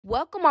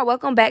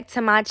Welcome back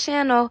to my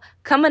channel.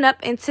 Coming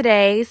up in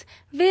today's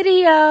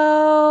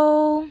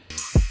video.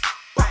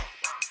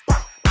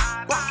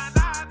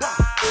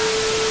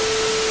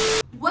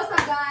 What's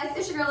up, guys?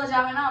 It's your girl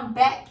Ajava, and I'm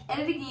back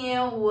at it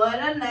again with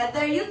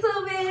another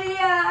YouTube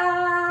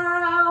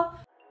video.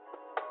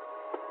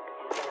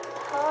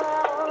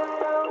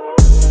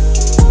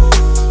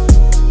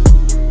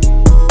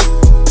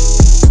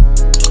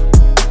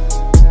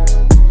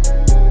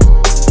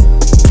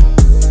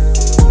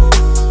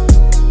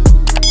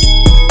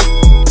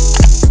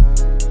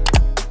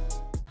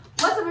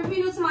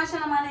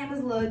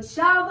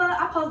 Java.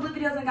 I post good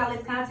videos and got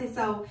lit content,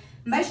 so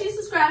make sure you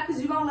subscribe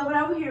because you're gonna love it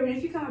over here. But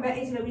if you're coming back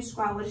ATW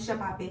Squad, what is your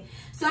poppin'?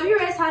 So if you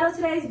read the title of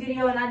today's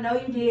video, and I know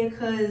you did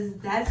because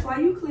that's why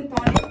you clicked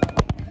on it.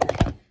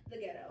 The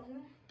ghetto.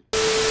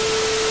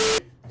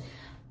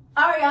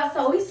 Alright, y'all,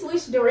 so we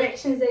switched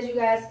directions as you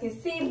guys can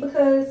see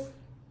because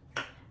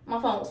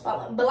my phone was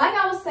falling. But like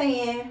I was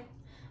saying,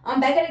 I'm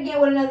back at it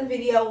again with another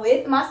video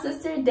with my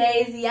sister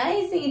Daisy. I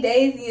ain't seen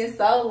Daisy in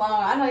so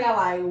long. I know y'all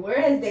like, where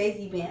has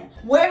Daisy been?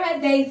 Where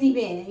has Daisy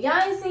been? Y'all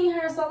ain't seen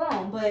her in so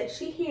long, but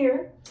she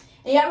here.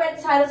 And y'all read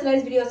the title of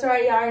today's video, so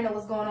y'all already know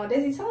what's going on.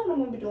 Daisy, tell them what I'm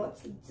gonna be doing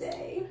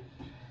today.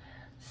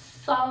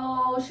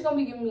 So she gonna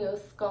be giving me a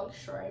skunk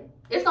stripe.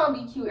 It's gonna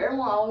be cute.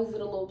 Everyone always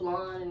get a little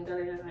blonde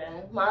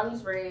and mine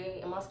is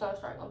red, and my skunk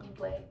stripe gonna be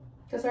black.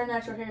 Cause her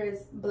natural hair is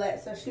black,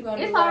 so she gonna.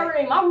 It's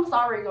already my root's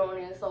already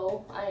going in,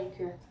 so I ain't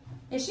care.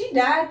 And she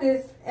dyed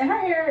this, and her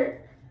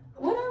hair,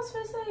 what else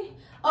was I say?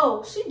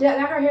 Oh, she got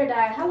her hair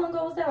dyed. How long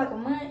ago was that? Like a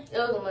month? It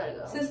was a month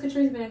ago. Since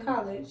Katrine's been in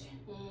college.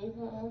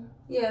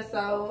 Yeah,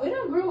 so it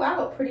done grew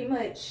out pretty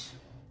good.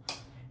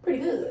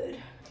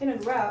 It done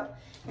grew out.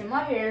 And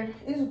my hair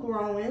is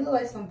growing. It looks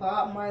like some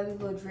Bob Marley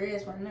little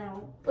dress right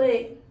now.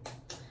 But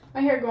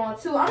my hair growing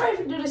too. I'm ready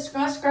to do the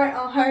scrunch skirt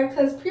on her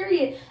because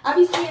period, I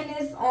be seeing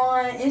this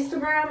on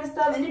Instagram and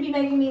stuff, and it be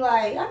making me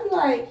like, I be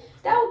like,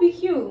 that would be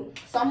cute.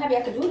 So I'm happy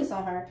I could do this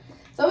on her.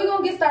 So we're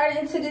going to get started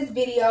into this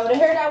video. The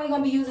hair that we're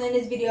going to be using in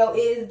this video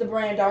is the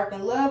brand Dark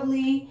and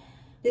Lovely.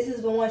 This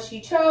is the one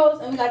she chose.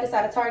 And we got this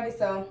out of Target.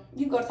 So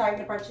you can go to Target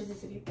and purchase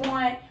this if you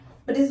want.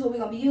 But this is what we're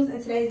going to be using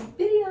in today's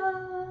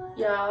video.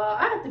 Y'all,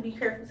 I have to be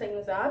careful taking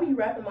this out. I be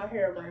wrapping my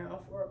hair around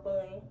for a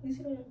bun. You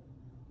see that?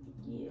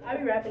 Yeah. I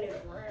be wrapping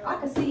it around. I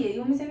can see it.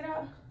 You want me to take it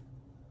out?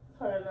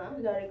 Hold on,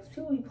 I got it.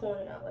 People be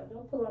pulling it out. Like,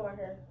 don't pull on my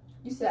hair.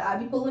 You said I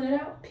be pulling it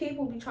out?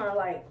 People be trying to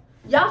like,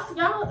 y'all,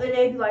 and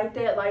they be like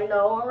that. Like,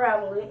 no,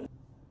 unravel it.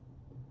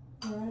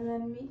 You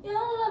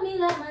don't love me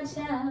like my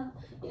child.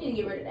 You need to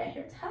get rid of that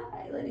hair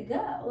tie. Let it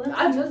go.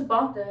 I just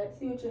bought that.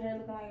 See what your hair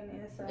looking like on the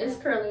inside. It's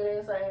curly on the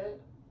inside, ain't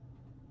it?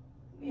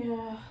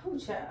 Yeah. Oh,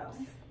 child.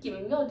 Give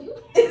me no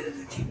dude.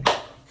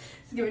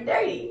 It's getting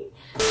dirty.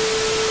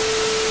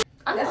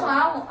 That's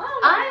why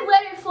I ain't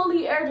let it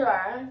fully air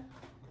dry.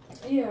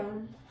 Yeah.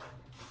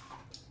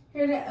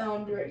 Here are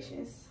the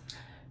directions.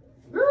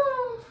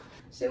 Girl.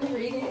 Should we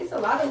read it? It's a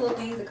lot of little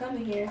things that come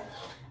in here.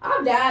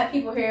 I've dyed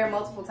people's hair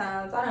multiple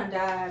times. I done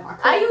dyed my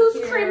I use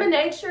hair. Cream of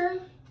Nature.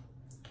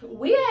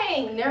 We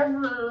ain't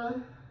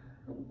never.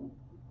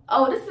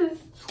 Oh, this is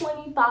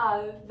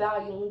 25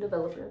 volume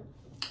developer.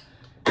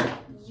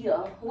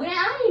 Yeah.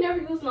 I ain't never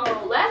used no.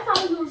 Last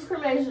time we used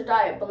Cream of Nature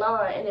dyed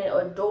blonde and then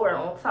a door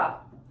on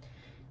top.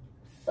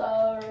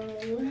 So.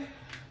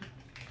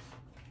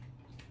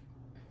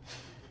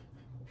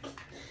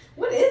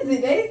 What is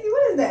it, Daisy?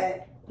 What is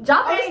that?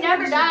 Joppa ain't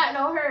never dyed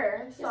no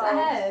hair. So. Yes, I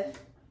have.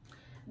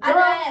 I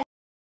dyed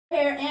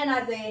hair and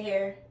Isaiah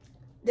hair.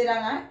 Did I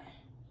not?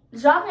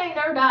 Joppa ain't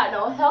never dyed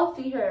no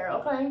healthy hair,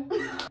 okay?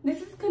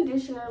 This is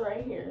conditioner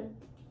right here.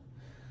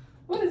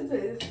 What is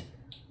this?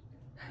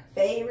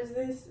 Fade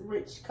resist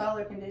rich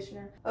color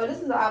conditioner. Oh, this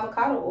is an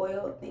avocado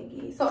oil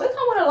thingy. So it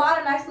comes with a lot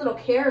of nice little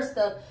care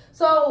stuff.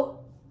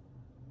 So,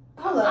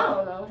 hold up. I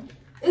don't know.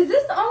 Is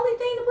this the only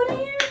thing to put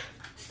in here?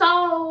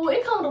 So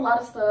it comes with a lot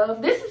of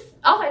stuff. This is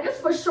okay. This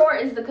for sure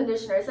is the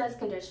conditioner. It says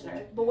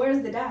conditioner. But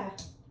where's the dye?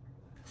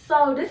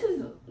 So this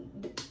is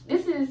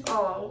what's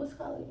it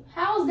called?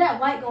 How is that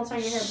white gonna turn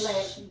your hair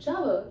black?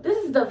 Java. This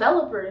is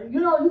developer. You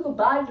know, you could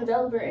buy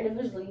developer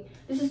individually.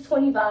 This is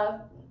 25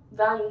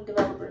 volume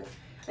developer.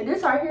 And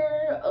this right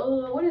here,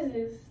 what is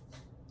this?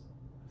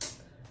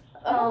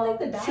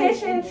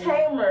 Tension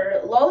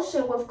tamer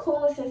lotion with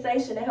cooling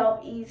sensation to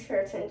help ease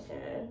hair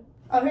tension.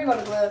 Oh, here go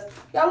the gloves.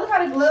 Y'all look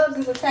how the gloves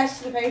is attached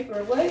to the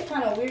paper. What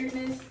kind of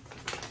weirdness?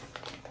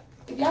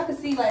 If y'all can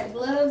see, like, the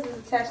gloves is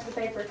attached to the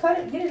paper. Cut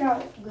it, get it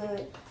out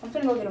good. I'm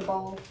finna go get a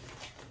bowl.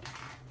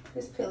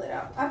 Just peel it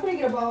out. I'm finna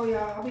get a bowl,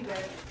 y'all. I'll be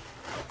back.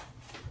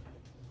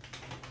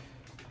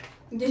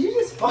 Did you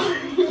just fart?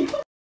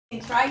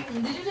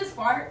 Triton, did you just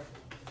fart?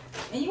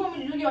 And you want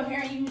me to do your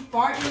hair and you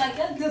fart? You're like,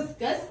 that's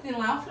disgusting.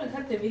 Like, I'm finna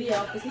cut the video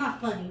off. It's not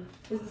funny.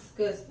 It's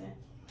disgusting.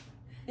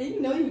 And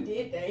you know you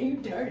did that. You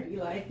dirty.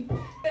 Like,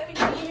 let me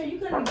get in here. You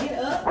couldn't get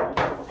up.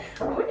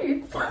 What are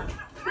you talking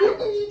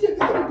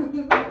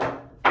about?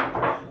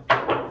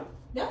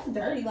 That's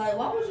dirty. Like,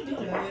 why would you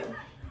do that?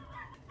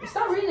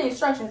 Stop reading the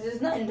instructions.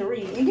 There's nothing to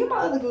read. And get my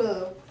other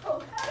glove.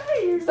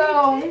 Okay.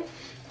 So,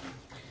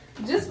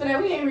 Just for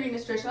that, we ain't reading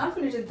instructions. I'm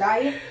finna just dye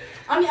it.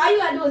 I mean, all you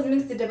gotta do is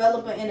mix the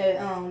developer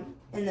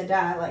in the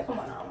dye. Like, come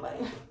on now, like.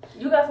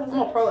 You got some. I'm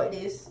a pro at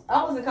this.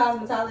 I was in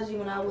cosmetology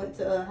when I went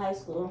to high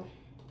school.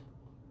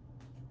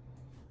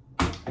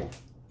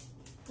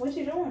 What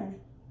you doing?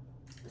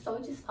 So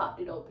we just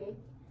popped it open.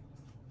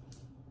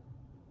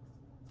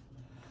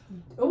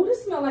 Oh,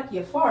 this smells like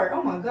your fart.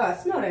 Oh my god,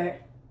 smell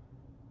that.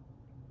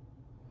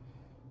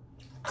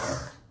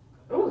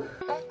 Ooh.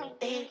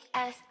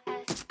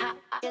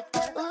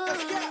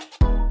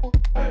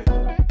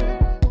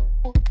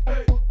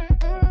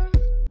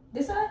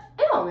 This side?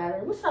 It don't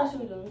matter. Which side should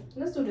we do?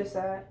 Let's do this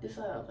side. This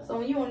side. Okay. So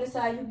when you on this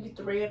side, you get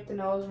the red up the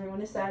nose ring. On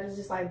this side, it's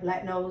just like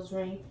black nose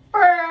ring.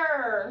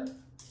 Brr.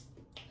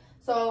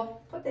 So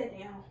put that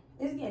down.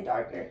 It's getting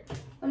darker.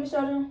 Let me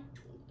show them.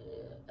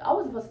 I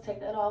was supposed to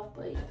take that off,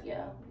 but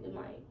yeah, it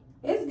might.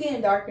 It's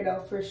getting darker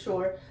though, for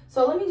sure.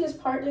 So let me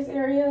just part this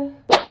area.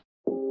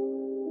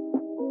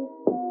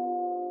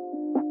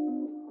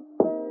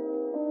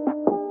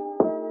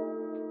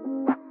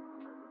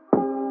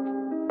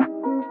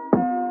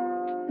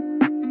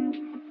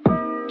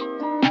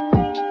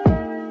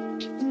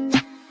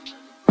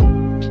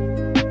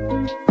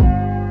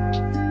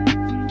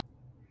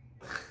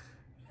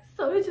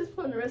 So we just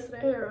putting the rest of the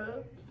hair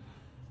up.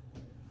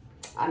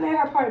 I made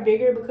her part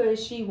bigger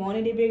because she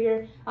wanted it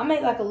bigger. I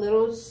made like a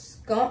little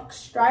skunk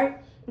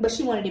stripe, but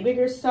she wanted it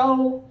bigger.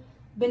 So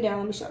bend down,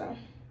 let me show them.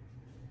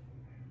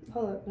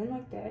 Hold up, bend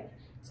like that.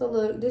 So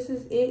look, this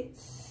is it.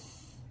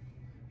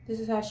 This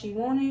is how she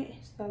wanted.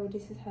 So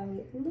this is how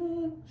it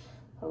looks.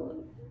 Hold up.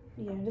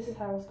 Yeah, this is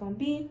how it's gonna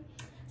be.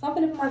 So I'm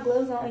gonna put my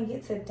gloves on and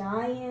get to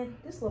dyeing.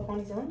 This little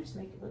ponytail, let me just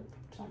make it look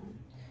something.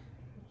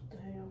 What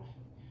the hell?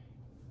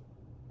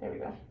 There we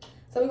go.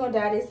 So we're gonna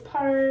dye this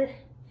part.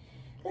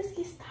 Let's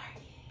get started.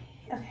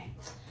 Okay,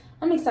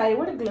 I'm excited.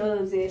 Where the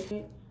gloves at?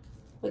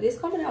 But it's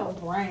coming out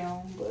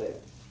brown,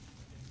 but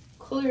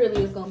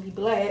clearly it's gonna be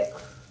black.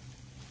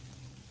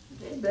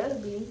 It better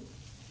be.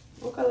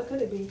 What color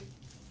could it be?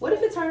 What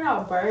if it turned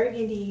out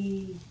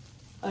burgundy,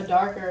 a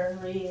darker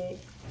red?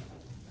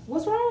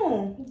 What's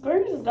wrong?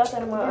 Burgundy just got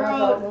that in my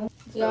eyes.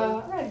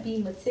 Y'all, I gotta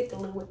be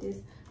meticulous with this.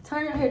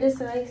 Turn your hair this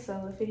way,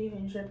 so if it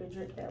even drip, it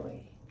drip that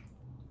way.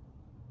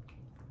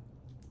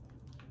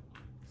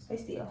 Stay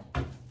still.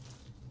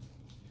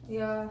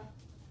 Yeah.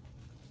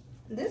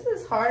 This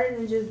is harder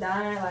than just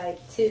dyeing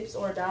like tips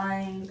or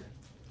dyeing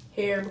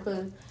hair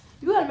because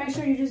you gotta make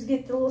sure you just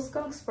get the little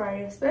skunk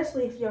spray,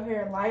 especially if your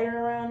hair lighter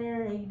around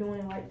there and you're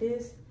doing it like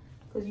this,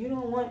 because you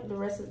don't want the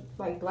rest of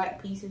like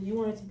black pieces. You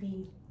want it to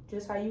be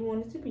just how you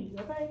want it to be,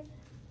 okay?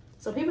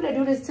 So people that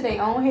do this to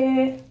their own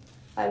head,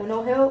 like with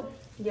no help,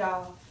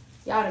 y'all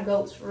the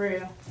goats for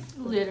real.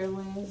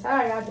 Literally. So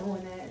how y'all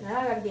doing that? Now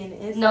I gotta get in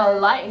the inside. No,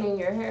 lightening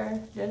your hair.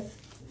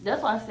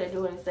 That's why I said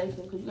do it in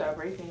sections, because you gotta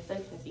break it in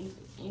sections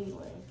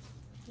anyway.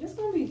 It's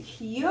gonna be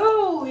cute,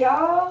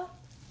 y'all.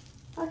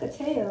 I could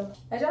tell.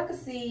 As y'all can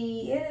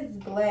see, it is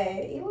black.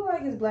 It looks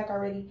like it's black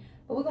already,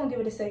 but we're gonna give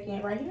it a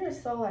second. Right here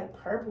is so like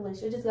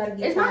purplish. It just gotta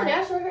get. Is my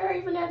natural hair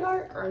even that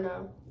dark or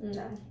no?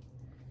 No.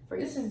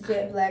 This is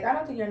jet black. I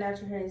don't think your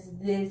natural hair is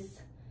this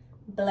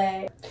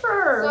black.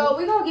 Sure. So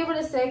we're gonna give it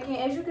a second.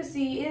 As you can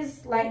see,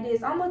 it's like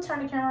this. I'm gonna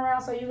turn the camera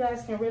around so you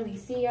guys can really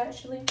see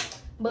actually.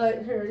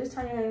 But here, just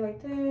turn your hair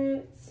like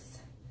this.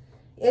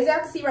 As y'all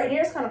can see right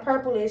there, it's kind of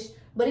purplish,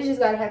 but it just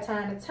gotta have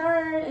time to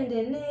turn. And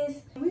then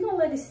this, we're gonna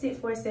let it sit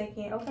for a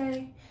second,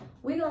 okay?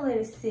 We're gonna let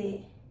it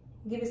sit.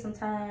 Give it some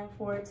time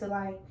for it to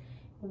like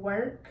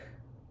work.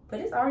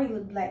 But it's already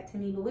look black to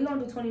me, but we're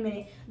gonna do 20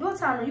 minutes. Do a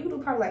timer. You can do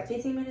probably like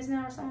 15 minutes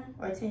now or something,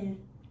 or 10.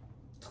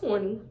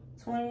 20.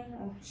 20?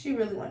 Oh, she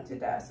really wanted to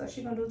die, so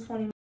she's gonna do 20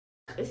 minutes.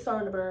 It's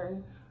starting to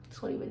burn.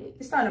 20 minutes.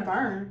 It's starting to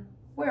burn.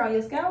 Where, on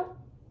your scalp?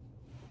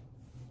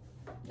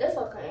 That's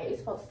okay. It's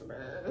supposed to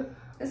burn.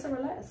 It's a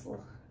relaxer.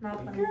 No,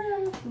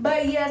 girl.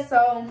 But yeah,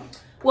 so.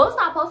 Well, it's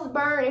not supposed to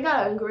burn. It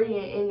got an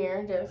ingredient in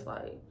there, just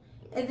like.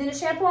 And then the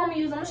shampoo I'm gonna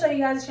use, I'm gonna show you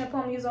guys the shampoo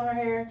I'm gonna use on her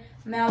hair.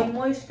 Maui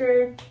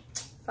Moisture.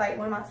 It's like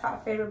one of my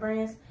top favorite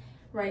brands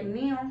right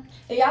now.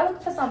 If y'all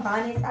looking for some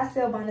bonnets, I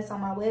sell bonnets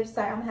on my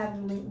website. I'm gonna have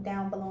them linked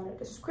down below in the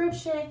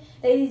description.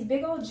 They these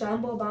big old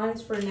jumbo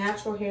bonnets for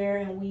natural hair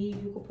and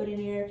weave you can put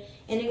in there.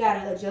 And it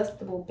got an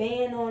adjustable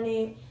band on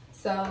it.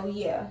 So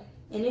yeah.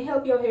 And it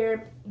help your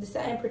hair,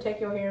 and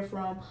protect your hair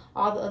from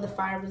all the other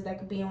fibers that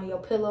could be on your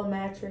pillow,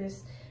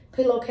 mattress,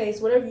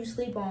 pillowcase, whatever you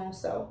sleep on.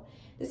 So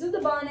this is the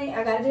bonnet.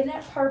 I got it in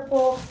that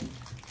purple,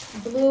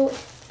 blue,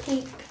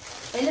 pink,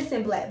 and it's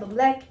in black. But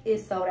black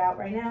is sold out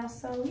right now.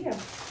 So yeah,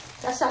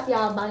 I shop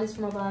y'all bonnets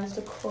from my bonnets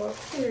decor,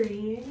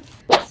 period.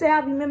 Say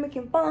I'll be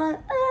mimicking fun.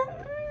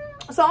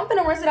 So I'm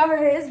gonna rinse it out her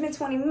hair. It's been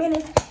 20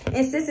 minutes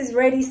and sis is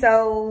ready.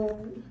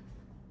 So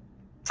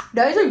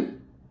Daisy.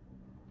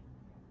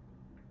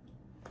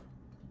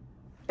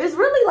 It's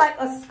really like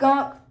a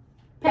skunk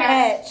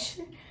patch.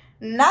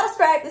 Not a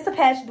stripe, it's a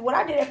patch. What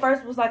I did at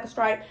first was like a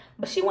stripe,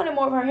 but she wanted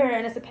more of her hair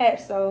and it's a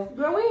patch, so.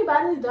 Girl, we ain't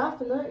buying this dye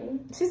for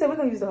nothing. She said we're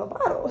gonna use the whole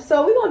bottle.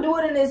 So we're gonna do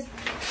it in this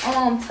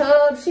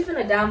tub. She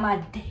finna dye my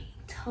dang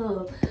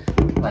tub.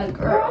 Like,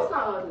 girl. It's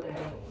not all today.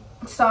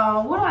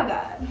 So what do I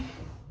got?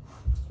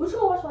 What you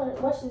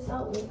gonna wash this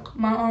out with?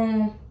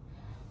 My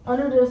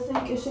under the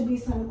sink it should be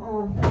some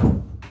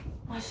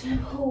my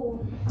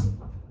shampoo.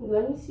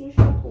 Let me see your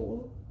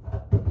shampoo.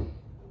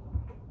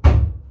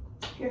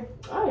 Here.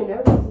 I ain't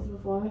never used this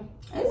before.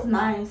 It's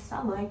nice.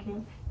 I like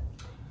it.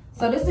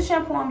 So this is the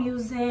shampoo I'm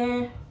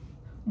using.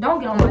 Don't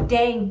get on my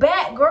dang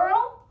back,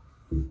 girl.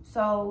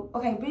 So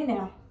okay, bend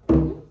down.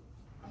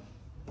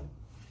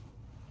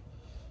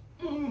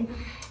 And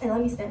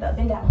let me stand up.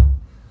 Bend down.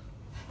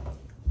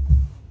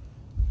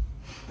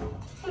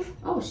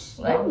 Oh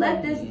shit.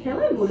 Let this. Here,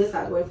 let me move this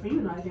out of the way for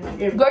you. Not getting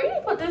here. Girl, you need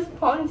to put this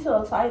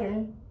ponytail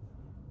tighter.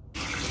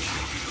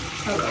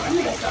 Hold on, let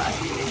me let y'all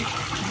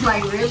see.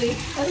 Like really?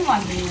 What am I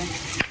doing?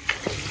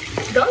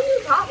 Don't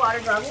use hot water,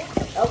 Grandma.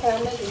 Okay,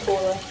 I'm making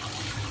cooler.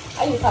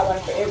 I use hot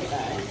water for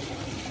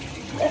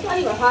everything. That's not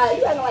even hot.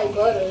 You acting like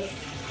butter.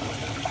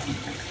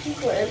 You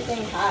put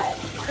everything hot.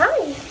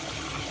 Hi.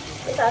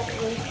 It's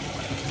actually.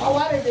 My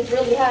water is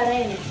really hot,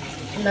 ain't it?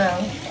 No.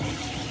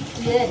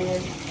 Yeah, it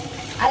is.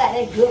 I got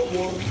that good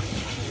water.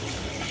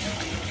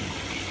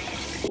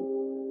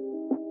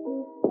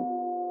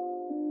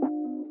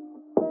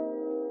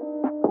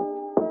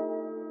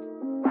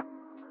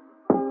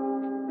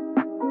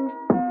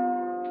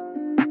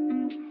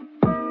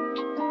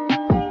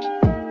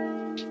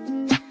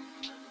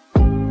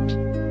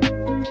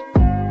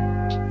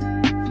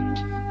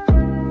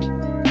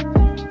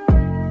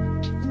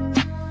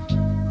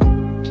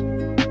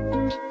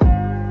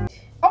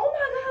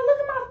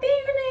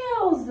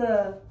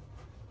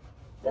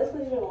 That's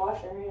because you didn't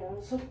wash your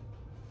hands.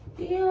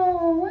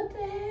 Yo, what the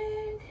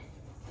heck?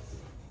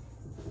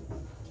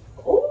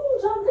 Ooh,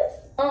 John, this.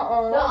 The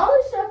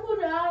only shampoo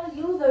that I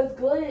use that's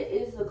good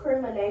is the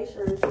Cream of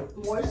Nature's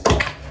Moisture.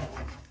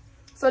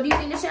 So do you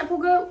think the shampoo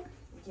good?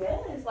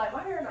 Yes, like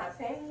my hair not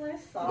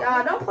tangless.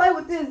 Y'all don't play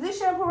with this. This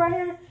shampoo right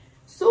here,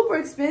 super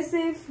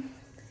expensive,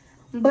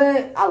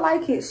 but I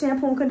like it.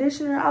 Shampoo and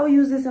conditioner. I would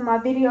use this in my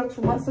video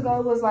 2 months ago.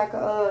 It was like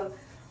a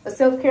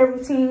self-care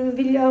routine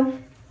video.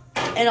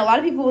 And a lot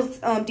of people was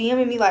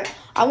DMing me like,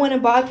 I went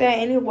and bought that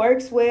and it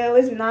works well.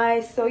 It's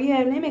nice. So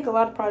yeah, and they make a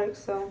lot of products.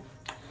 So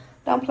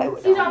don't play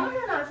with See, them. my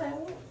hair not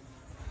tangled.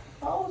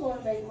 I always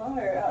want to make my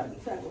hair out to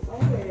be tangled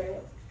somewhere.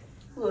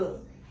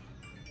 Look.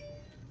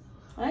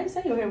 I didn't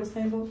say your hair was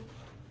tangled.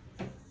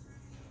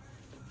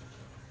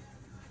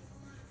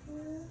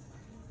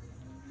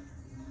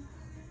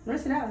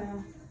 Rinse it out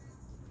now.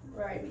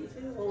 Right, bitch.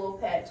 It was a little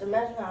patch.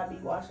 Imagine how I'd be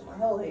washing my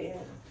whole head.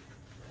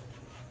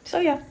 So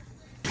yeah.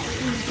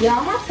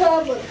 Y'all, my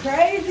tub look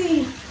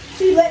crazy.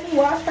 She let me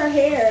wash her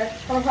hair,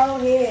 her whole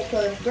head,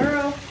 cause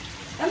girl,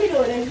 let me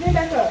do it. Then get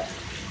back up.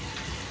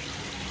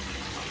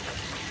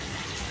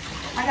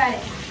 I got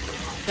it.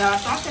 Y'all,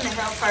 so I'm gonna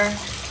help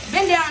her.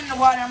 Bend down in the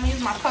water. I'm gonna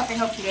use my cup and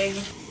help you,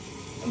 baby.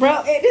 Bro,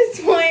 at this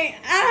point,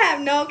 I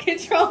have no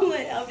control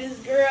of this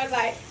girl.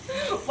 Like,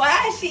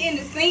 why is she in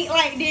the sink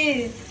like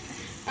this?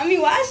 I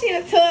mean, why is she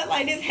in a tub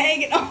like this,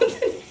 hanging onto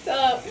the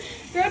tub?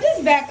 Girl,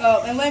 just back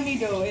up and let me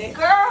do it.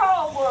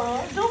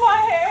 Girl, do my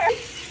hair.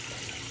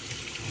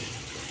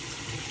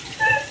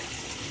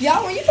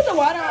 Y'all, when you put the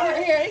water on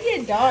her hair, it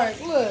get dark.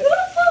 Look.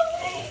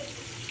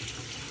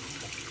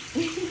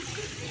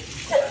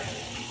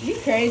 You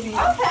crazy.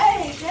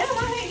 Okay, damn,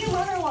 I hate you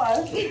water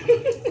wash.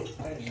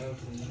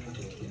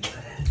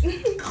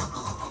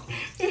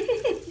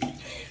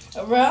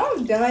 Bro,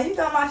 I'm done. You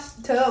got my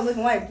tub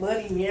looking like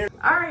Bloody Mary.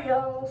 Alright,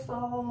 y'all,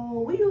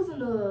 so we using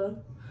the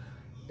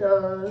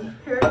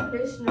hair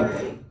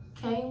conditioner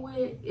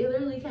it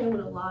literally came with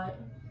a lot.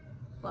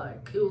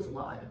 Like, it was a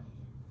lot.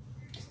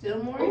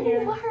 Still more in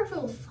here. My hair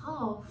feels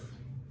soft.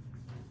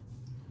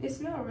 It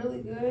smells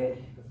really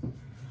good.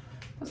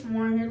 Put some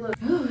more in here.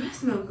 Look. Ooh, that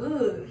smells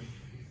good.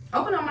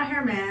 Open up my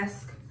hair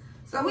mask.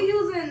 So we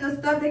using the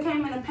stuff that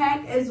came in a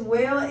pack as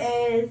well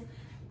as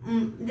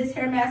this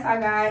hair mask I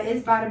got.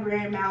 It's by the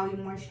brand Maui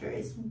Moisture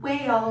as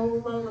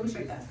well. Let me show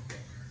you guys.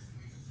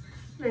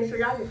 Make sure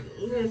y'all can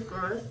see this,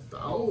 girl. It's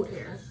the old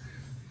hair.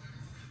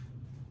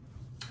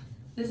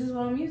 This is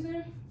what I'm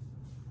using.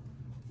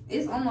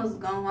 It's almost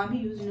gone. I'll be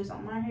using this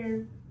on my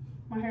hair.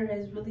 My hair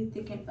has really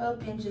thickened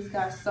up and just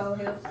got so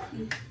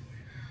healthy.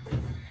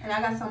 And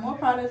I got some more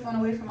products on the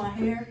way for my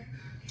hair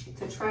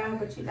to try,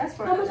 but that's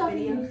for another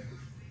video.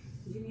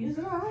 You can use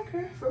it all. I don't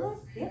care. For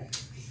real. Yep.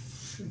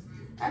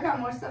 I got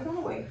more stuff on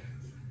the way.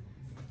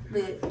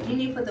 But you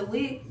need to put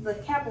the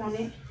cap on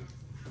it.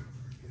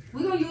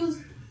 We're going to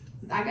use,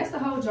 I guess, the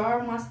whole jar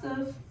of my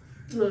stuff.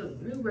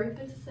 Look, we break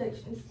this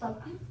section.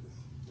 Stop.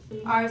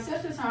 Alright,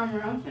 set the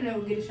timer. I'm finna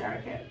go get a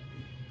shower cap.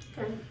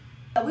 Okay.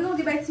 We're gonna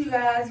get back to you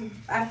guys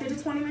after the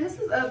 20 minutes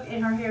is up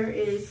and her hair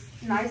is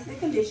nice and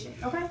conditioned,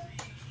 okay?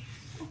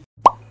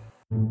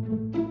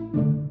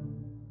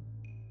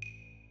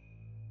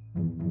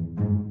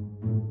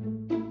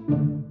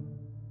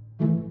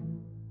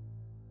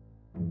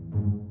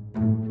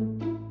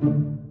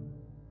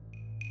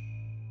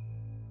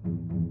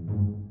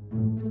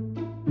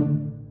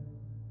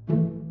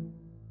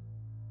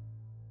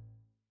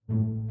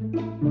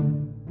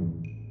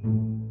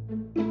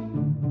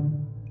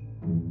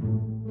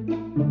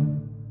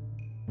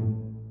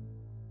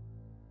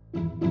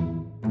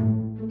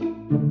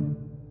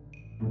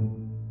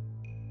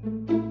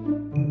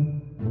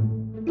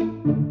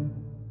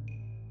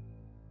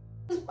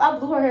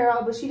 her hair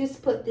out, but she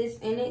just put this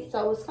in it,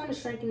 so it's kind of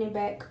shrinking it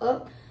back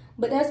up.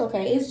 But that's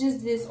okay. It's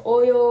just this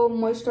oil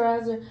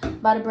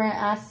moisturizer by the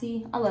brand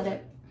IC. I love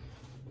that.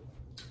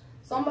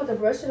 So I'm about to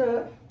brush it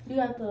up. You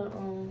got the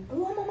oh,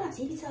 I'm on my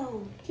tippy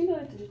toe. You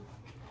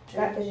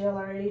got the gel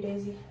already,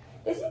 Daisy.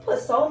 Daisy put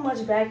so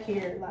much back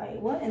here. Like,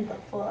 what in the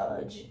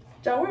fudge?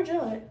 Y'all, where'd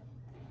you at?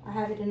 I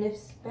have it in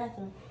this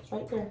bathroom. It's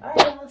right there.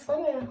 Alright, so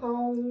I'm at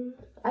home.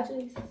 I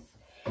just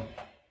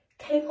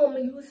came home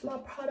to use my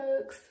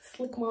products,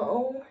 slick my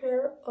own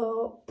hair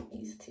up,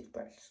 use a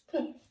toothbrush.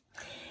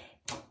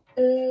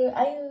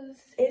 I use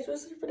edge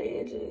whisker for the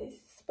edges,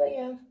 but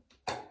yeah.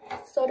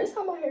 So this is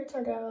how my hair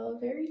turned out.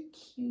 Very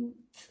cute,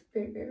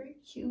 very, very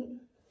cute.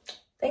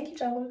 Thank you,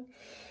 Java.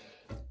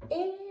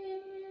 And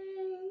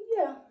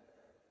yeah.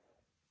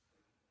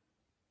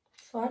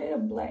 So I did a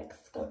black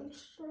skunk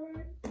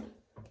stripe.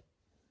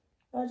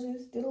 I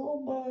just did a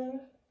little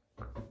bun.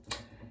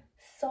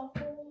 So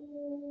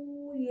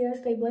yeah,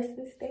 stay blessed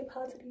and stay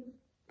positive.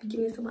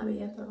 Give me some of my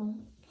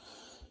bathroom.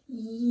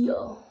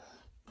 Yeah.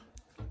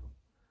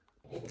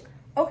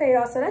 Okay,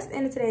 y'all, so that's the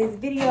end of today's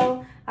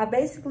video. I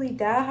basically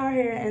dyed her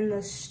hair in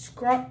the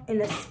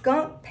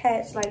skunk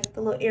patch, like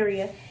the little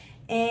area.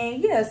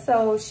 And yeah,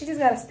 so she just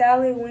gotta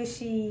style it when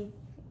she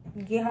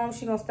get home.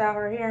 She gonna style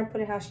her hair and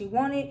put it how she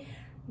want it.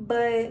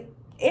 But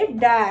it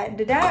dyed.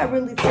 The dye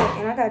really took,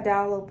 and I got dye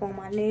all up on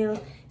my nails.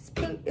 It's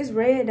pink, it's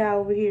red dye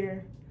over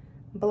here,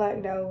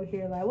 black dye over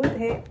here. Like, what the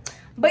heck?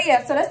 But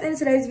yeah, so that's the end of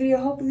today's video.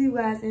 Hopefully you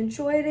guys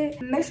enjoyed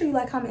it. Make sure you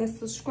like, comment, and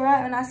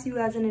subscribe, and I'll see you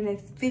guys in the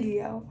next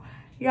video.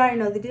 You already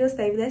know the deal.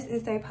 Stay blessed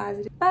and stay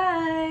positive.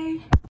 Bye.